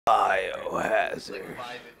Biohazard.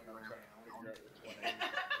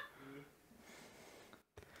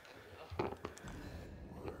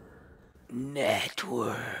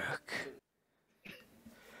 Network.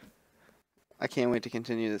 I can't wait to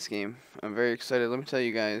continue this game. I'm very excited. Let me tell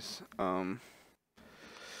you guys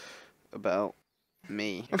about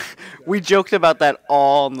me. We joked about that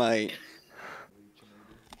all night.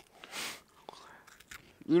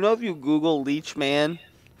 You know, if you Google Leechman,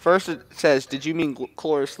 first it says, "Did you mean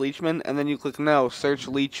Cloris Leechman?" And then you click no, search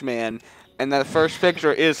Leechman, and that first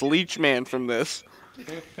picture is Leechman from this. I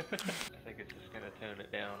think it's just gonna tone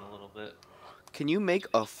it down a little bit. Can you make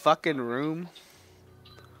a fucking room?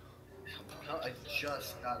 No, I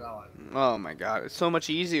just got on. Oh my god, it's so much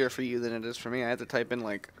easier for you than it is for me. I had to type in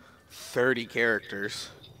like 30 characters.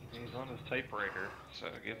 He's on his typewriter, so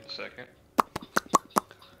give him a second.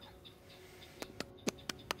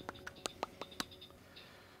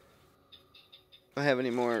 I have any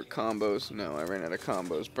more combos? No, I ran out of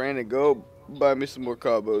combos. Brandon, go buy me some more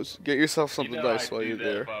combos. Get yourself something nice while you're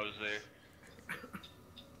there.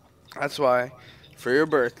 That's why, for your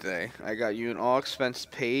birthday, I got you an all-expense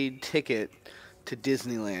paid ticket to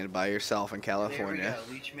Disneyland by yourself in California. There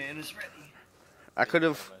we go. Leechman is ready. I could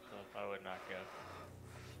have. I would not go.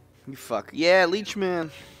 You fuck. Yeah,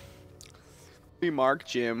 Leechman. Be Mark,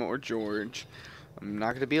 Jim, or George. I'm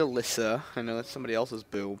not gonna be Alyssa. I know that's somebody else's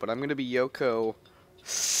boo, but I'm gonna be Yoko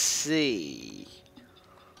C.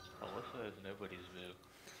 Alyssa is nobody's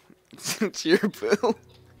boo. It's your boo.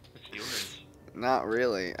 It's yours. Not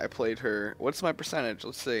really. I played her. What's my percentage?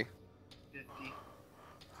 Let's see. 50.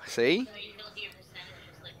 See? So you build your percentage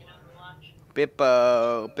just like in Overwatch?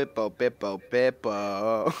 Bippo, Bippo, Bippo,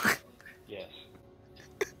 Bippo. Yes.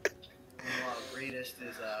 Meanwhile, greatest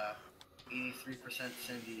is 83%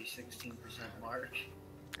 Cindy, 16% Mark.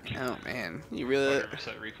 Oh man, you really?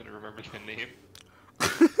 100% reason to remember the name.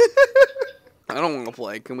 I don't want to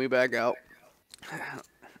play. Can we back out?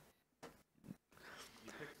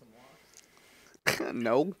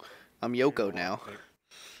 No, I'm Yoko now.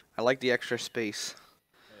 I like the extra space.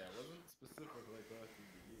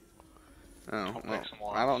 Oh, well,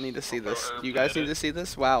 I don't need to see this. You guys need to see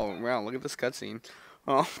this? Wow, wow, look at this cutscene.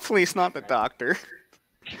 Oh, please, not the doctor.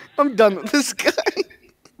 I'm done with this guy. I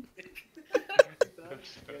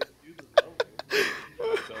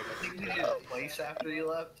think we did it twice after you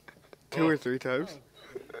left. 2 or 3 times.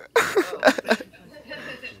 Oh.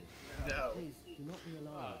 No.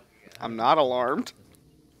 I'm not alarmed.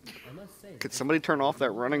 Could somebody turn off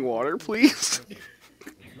that running water, please?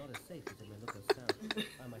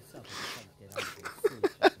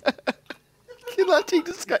 Cannot take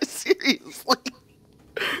this guy seriously.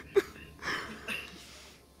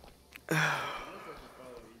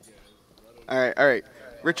 Alright.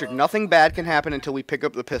 Richard, nothing bad can happen until we pick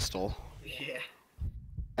up the pistol. Yeah.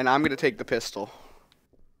 And I'm gonna take the pistol.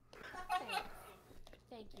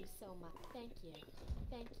 Thank you so much. Thank you.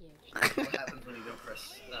 Thank you. What happens when you don't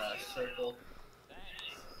press circle?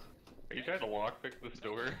 Are you trying to lockpick this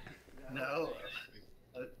door? No.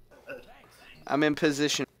 I'm in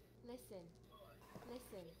position. Listen.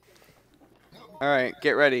 Alright,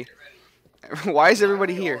 get ready. Why is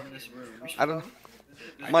everybody here? In this room. I don't.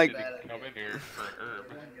 Mike. Come in here for an herb.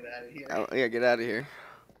 Get out of here. Oh, yeah, get out of here.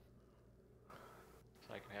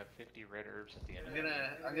 So I can have 50 red herbs at the end.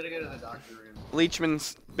 I'm gonna go to the doctor room.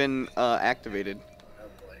 Leechman's been activated. Oh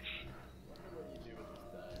boy.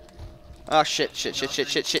 Oh shit.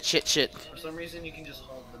 For some reason, you can just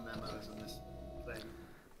hold the memos in this thing.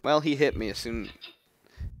 Well, he hit me as soon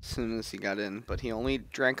as he got in, but he only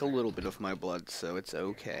drank a little bit of my blood, so it's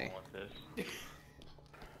okay. I want this.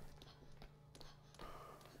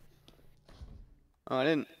 Oh, I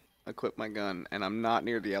didn't equip my gun, and I'm not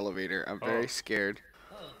near the elevator. I'm very scared.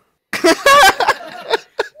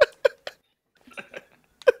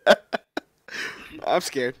 I'm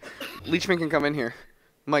scared. Leechman can come in here.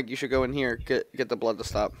 Mike, you should go in here. Get the blood to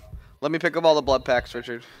stop. Let me pick up all the blood packs,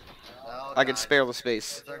 Richard. Oh, I can God. spare the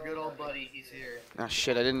space. It's our good old buddy. He's here. Oh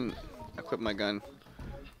shit, I didn't equip my gun.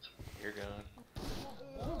 You're gone.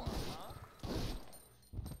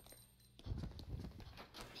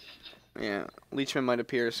 Yeah, Leechman might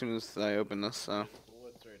appear as soon as I open this, so.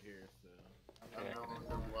 What's right here? I'm no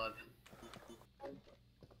longer blood.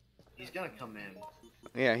 He's gonna come in.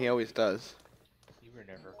 Yeah, he always does. You were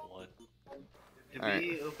never blood. Did Alright.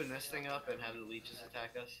 we open this thing up and have the leeches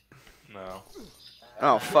attack us? No.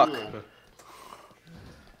 Oh, fuck.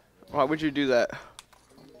 Why would you do that?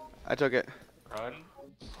 I took it. Run.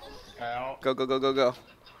 Out. Go.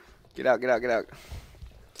 Get out.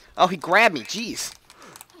 Oh, he grabbed me. Jeez.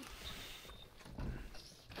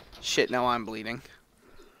 Shit, now I'm bleeding.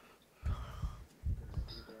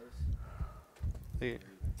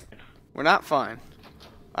 We're not fine.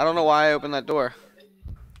 I don't know why I opened that door.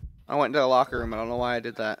 I went into the locker room. I don't know why I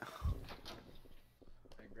did that.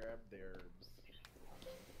 I grabbed the herbs.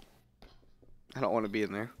 I don't want to be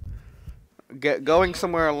in there. Going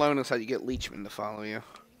somewhere alone is how you get Leechman to follow you.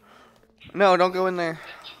 No, don't go in there.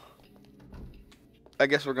 I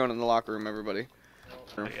guess we're going in the locker room, everybody.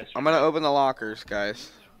 I'm gonna open the lockers,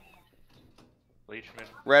 guys. Leechman.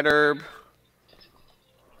 Red herb.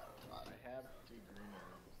 I have 2 green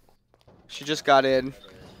herbs. She just got in.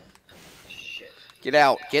 Get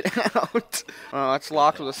out. Get out. Oh, it's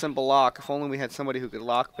locked with a simple lock. If only we had somebody who could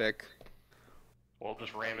lockpick. We'll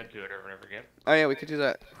just ram into it over and over again. Oh yeah, we could do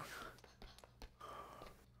that.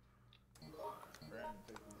 Brandon,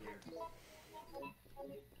 take these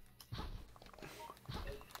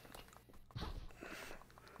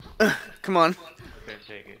herbs. Come on. Couldn't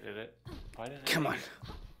take it, did it? Why didn't it Come take on. it?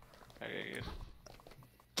 Okay, good.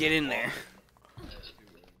 Get in there. I have 2 herbs.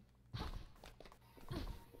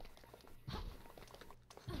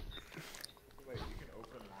 Wait, you can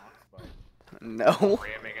open locks by... No.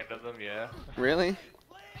 Ramming into them, yeah. Really?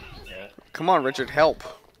 Yeah. Come on, Richard, help.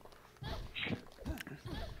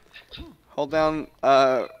 Hold down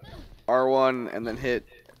R1 and then hit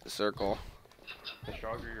circle. The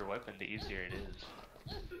stronger your weapon, the easier it is.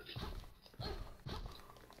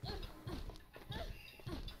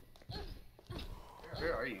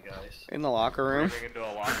 Where are you guys? In the locker room. Ramming into a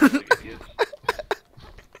locker like idiots.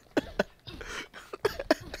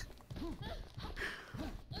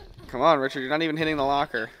 Come on, Richard, you're not even hitting the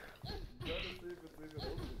locker. I'm trying to see if it's even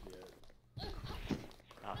open yet.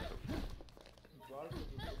 Not so- It's locked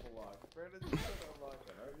with a simple lock. Brandon, you said unlock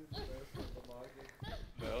it. Are you the master of unlocking?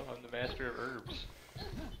 No, I'm the master of herbs.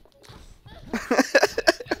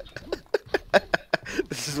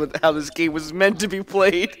 This is how this game was meant to be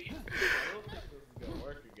played. I don't think this is gonna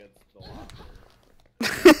work against the locker.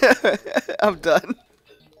 I'm done.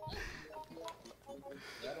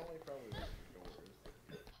 That only probably works for doors.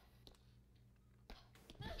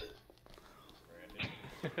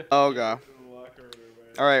 Brandon. Oh god. To the locker room,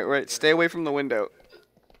 man. Alright, right, stay away from the window.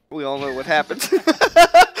 We all know what happens. No! God.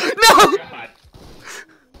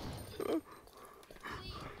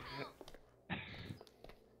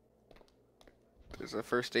 There's a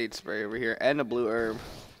first aid spray over here and a blue herb.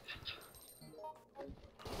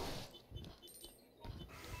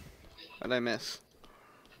 What'd I miss?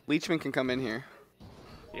 Leechman can come in here.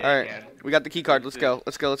 Yeah, Alright, man. we got the key card. Let's go.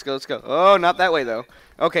 Let's go. Let's go. Let's go. Oh, not that way though.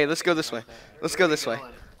 Okay, let's go this way. Let's go this way.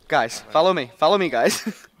 Guys, follow me. Follow me, guys.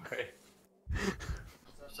 Okay.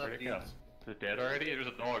 What's up, Where'd it go? dudes? Is it dead already? There's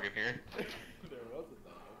a dog in here. There was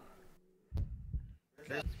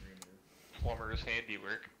a dog. Plumber's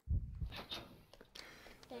handiwork.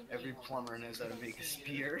 Thank Every you. plumber knows how to make a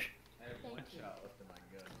spear. I have 1 shot left in my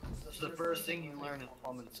gun. That's the first thing you learn in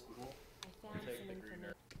plumbing school. I found some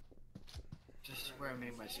information. This is where I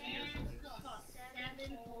made my spear.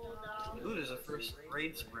 Ooh, there's a first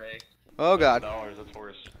aid spray. Oh god. $7, that's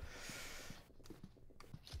worse.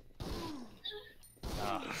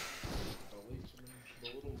 Ah, The Leechman, the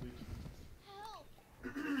little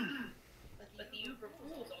Leechman. But the Uber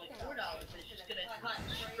pool's only $4. It's just gonna cut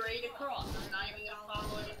straight across. It's not even gonna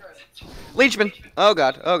follow any roads. Leechman. Oh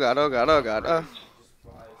god. Oh god. Oh god. Oh god. It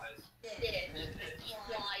flies there.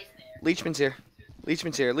 Leechman's here.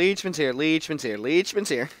 Leechman's here. Leechman's here. Leechman's here. Leechman's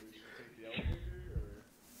here. Take the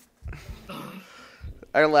elevator,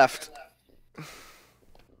 or... I left. Is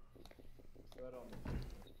that on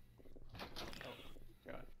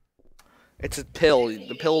the... It's a pill.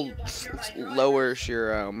 The pill lowers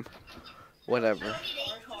your whatever.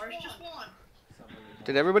 Cars just won.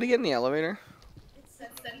 Did everybody get in the elevator?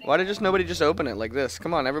 Why did nobody just open it like this?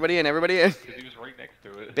 Come on, everybody in, everybody in. because he was right next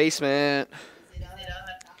to it. Basement.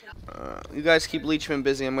 You guys keep Leechman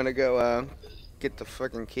busy. I'm gonna go get the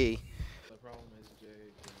fucking key. The problem is, Jay,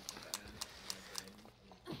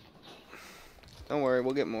 Don't worry,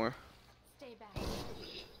 we'll get more. Stay back.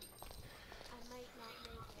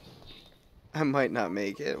 I I might not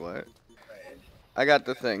make it. What? I got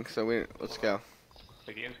the thing, so let's go.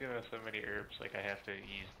 The game's giving us so many herbs, like I have to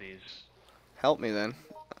use these. Help me then.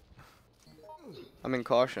 I'm in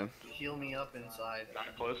caution. Heal me up inside.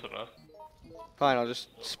 Not close enough. Fine, I'll just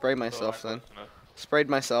spray Still not myself then. close enough. Sprayed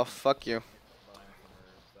myself. Fuck you. buying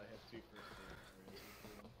some herbs. I have 2 first aid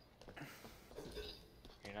sprays.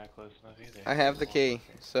 You're not close enough either. I have the key,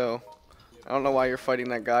 so I don't know why you're fighting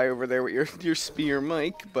that guy over there with your spear,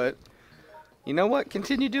 Mike. But you know what?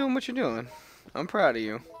 Continue doing what you're doing. I'm proud of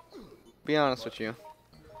you. Be honest with you.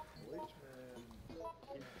 Leechman, he's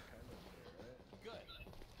kind of there, right?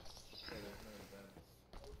 So there's no events.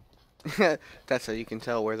 That's how you can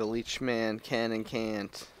tell where the Leechman can and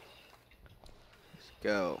can't. Let's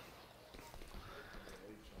go.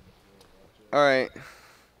 Alright.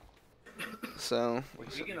 So, We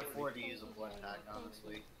can afford to use a blood pack,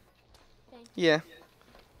 honestly. yeah.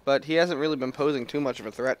 But he hasn't really been posing too much of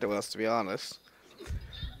a threat to us, to be honest.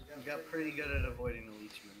 We got pretty good at avoiding the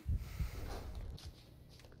Leechman.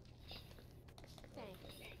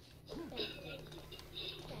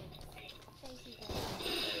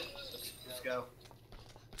 Let's go.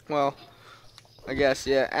 Well, I guess,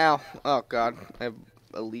 yeah. Ow. Oh, God. I have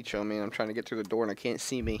a leech on me, and I'm trying to get through the door, and I can't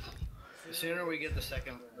see me. The sooner we get the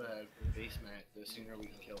second basement, the sooner we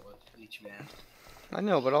can kill the Leechman. I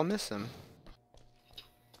know, but I'll miss him.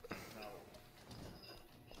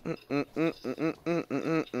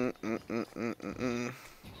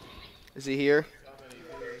 Is he here?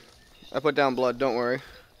 I put down blood, don't worry.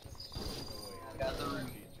 Got the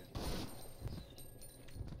room.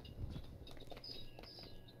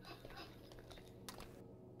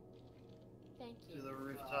 Thank To you. the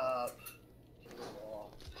rooftop.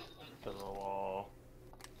 To the wall.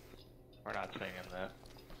 We're not singing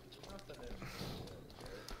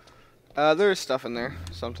that. There's stuff in there,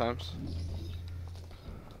 sometimes.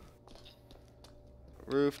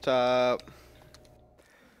 Rooftop.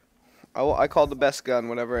 Oh, I called the best gun,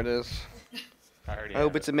 whatever it is. I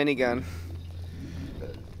hope it's a minigun.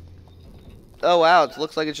 Oh wow, it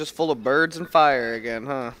looks like it's just full of birds and fire again,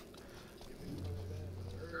 huh?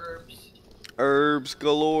 Herbs. Herbs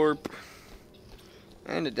galore.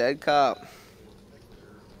 And a dead cop.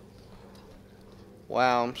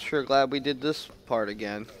 Wow, I'm sure glad we did this part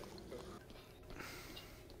again.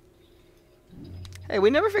 Hey, we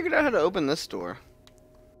never figured out how to open this door.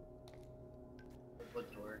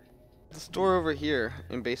 What door? This door over here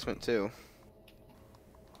in basement 2.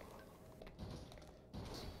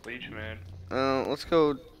 Leechman. Let's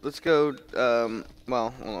go, well,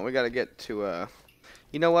 hold on, we gotta get to,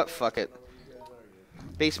 you know what, fuck it.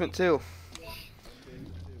 Basement 2.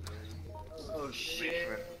 Oh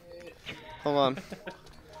shit. Hold on.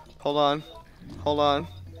 Hold on. Hold on.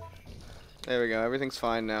 There we go, everything's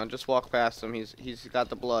fine now. Just walk past him, he's got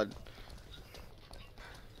the blood.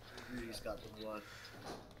 He's got the blood.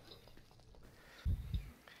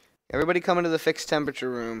 Everybody come into the fixed temperature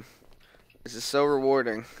room. This is so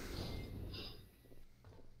rewarding.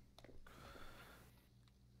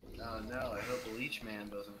 Oh no, I hope the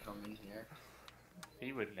Leechman doesn't come in here.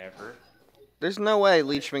 He would never. There's no way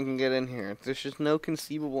Leechman can get in here. There's just no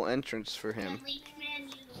conceivable entrance for him. Leechman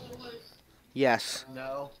use doors, Yes.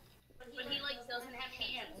 No. but he like doesn't have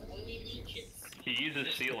hands, only leeches. He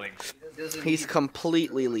uses ceilings. Doesn't He's need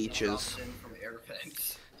completely drops leeches. in from air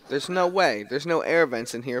vents. There's no way. There's no air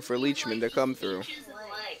vents in here for Leechman to come through. Leeches and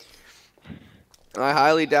legs. I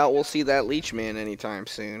highly doubt we'll see that Leechman anytime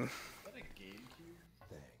soon.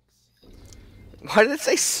 Why did it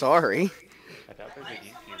say sorry? I doubt there's a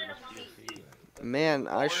GameCube in this DLC. Man,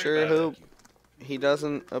 I sure about it. hope he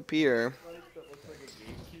doesn't appear.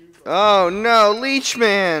 Oh no,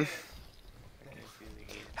 Leechman!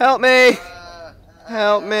 Help me!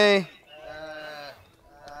 Help me!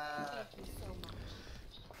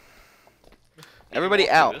 Everybody Walk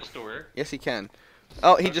through out. This door. Yes, he can.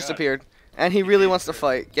 Oh, he just God. appeared. And he really wants to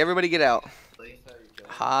fight. Everybody get out.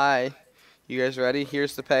 Hi. You guys ready?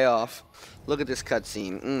 Here's the payoff. Look at this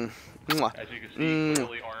cutscene. Mwah. As you can see,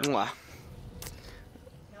 clearly armed. Mwah.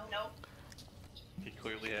 Nope. He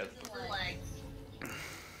clearly has. Legs.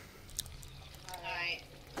 Alright.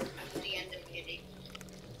 That's the end of Kitty.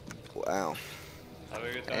 Wow. Have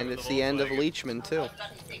a good time And with it's the the end of little leg. Leechman, I too. was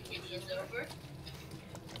about to say Kitty is over.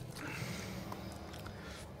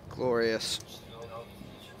 Glorious.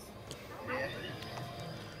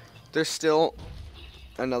 There's still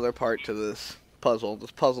another part to this puzzle.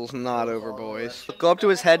 This puzzle's not over, boys. Go up to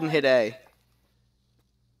his head and hit A.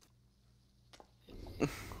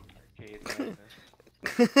 Arcade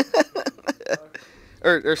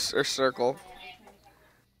madness. or circle.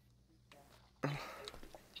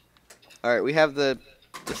 Alright, we have the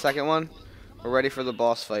second one. We're ready for the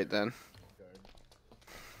boss fight then.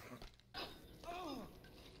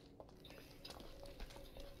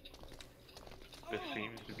 This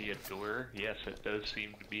seems to be a door. Yes, it does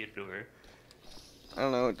seem to be a door. I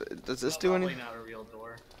don't know, does this do Probably anything? not a real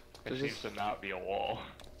door. It Does seems this- to not be a wall.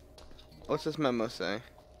 What's this memo say?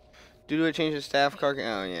 Due to a change of staff card.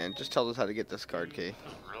 Oh yeah, it just tells us how to get this card key.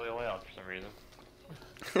 It's really loud for some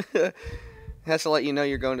reason. It has to let you know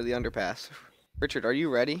you're going to the underpass. Richard, are you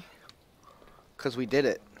ready? Cause we did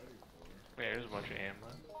it. Yeah, there's a bunch of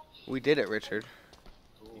ammo. We did it, Richard.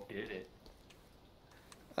 You did it.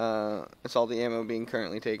 It's all the ammo being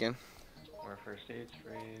currently taken. Well, More first aid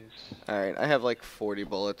sprays. Alright, I have like 40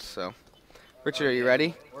 bullets, so. Richard, are you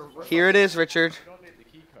ready? We're Here it is, Richard. You don't need the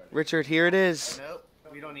key card. Richard, here it is. Nope.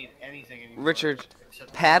 We don't need anything anymore. Richard,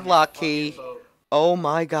 except padlock the fucking key. boat. Oh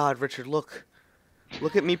my god, Richard, look.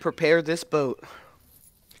 Look at me prepare this boat.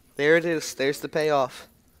 There it is. There's the payoff.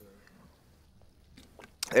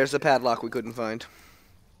 There's the padlock we couldn't find.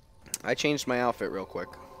 I changed my outfit real quick.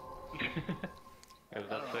 That's I don't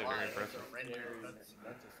know very why, impressive. it's a render cutscene.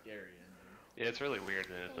 That's a scary ending. Yeah, it's really weird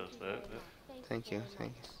that it does that. Thank you, very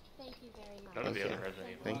thank much. Thank you very much. None of the Thank other you. Resident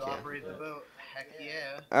Evil. Thank You you. operate the boat. Heck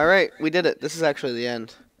yeah. Alright, we did it. This is actually the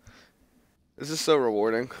end. This is so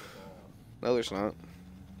rewarding. No, there's not.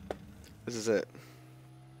 This is it.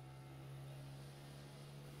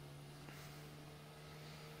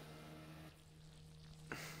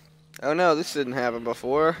 Oh no, this didn't happen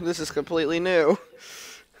before. This is completely new.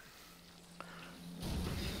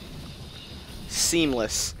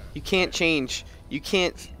 Seamless. You can't change. You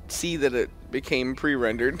can't see that it became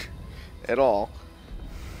pre-rendered at all.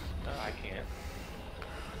 No, I can't.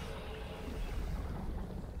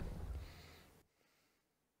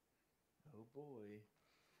 Oh boy.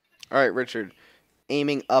 Alright, Richard.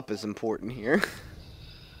 Aiming up is important here.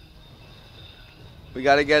 We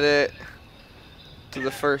gotta get it to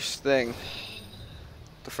the first thing.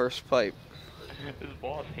 The first pipe. This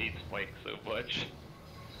boss hates Mike so much.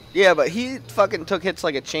 Yeah, but he fucking took hits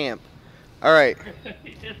like a champ. Alright.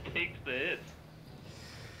 He just takes the hits.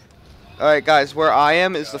 Alright guys, where I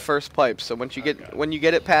am is the first pipe, so once you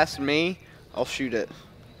get it past me, I'll shoot it.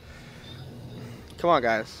 Come on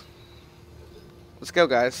guys. Let's go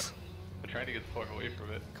guys. I'm trying to get far away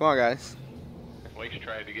from it. Come on guys. Mike's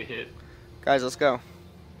trying to get hit. Guys, let's go.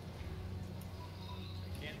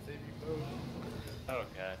 Can't save you both. Oh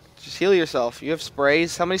god. Just heal yourself. You have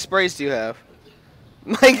sprays? How many sprays do you have?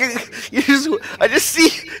 Mike, I just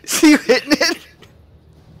see you hitting it.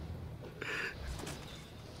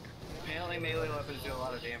 Apparently melee weapons do a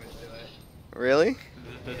lot of damage to it. Really?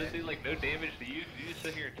 Does it do like no damage to you? You just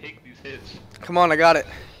sit here and take these hits. Come on, I got it.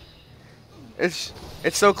 It's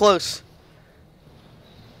so close.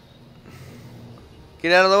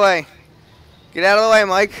 Get out of the way. Get out of the way,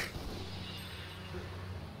 Mike.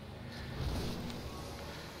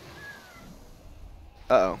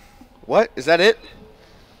 Uh-oh. What? Is that it?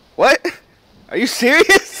 What? Are you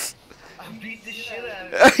serious? I beat the shit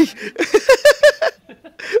out of it.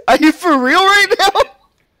 Are you for real right now?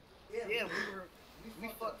 Yeah, we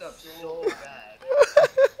fucked up so bad.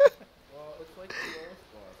 Well, it's like the last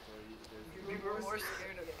boss where We were more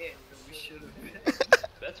scared of it than we should have been.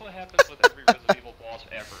 That's what happens with every Resident Evil boss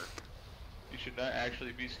ever. You should not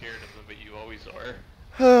actually be scared of them, but you always are.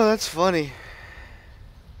 Oh, that's funny.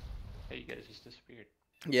 Hey, you guys just disappeared.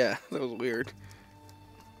 Yeah, that was weird.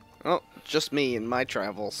 Oh, just me and my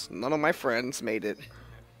travels. None of my friends made it.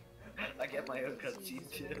 I get my own cutscene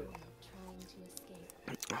too. Trying to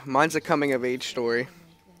escape Mine's a coming of age story. like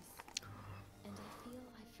this. And I feel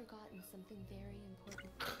I've forgotten something very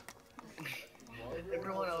important.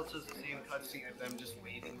 Everyone else has the same cutscene of them just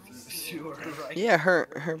wading through the sewer, right? Yeah,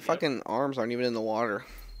 her fucking arms aren't even in the water.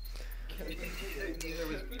 Neither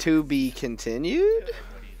was To be continued?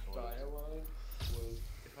 dialogue was,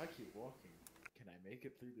 if I keep walking, can I make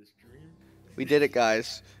it through this dream? We did it,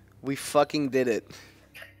 guys. We fucking did it.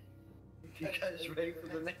 you guys ready for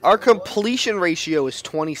the next Our one? completion ratio is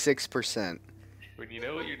 26%. When you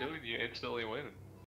know what you're doing, you instantly win.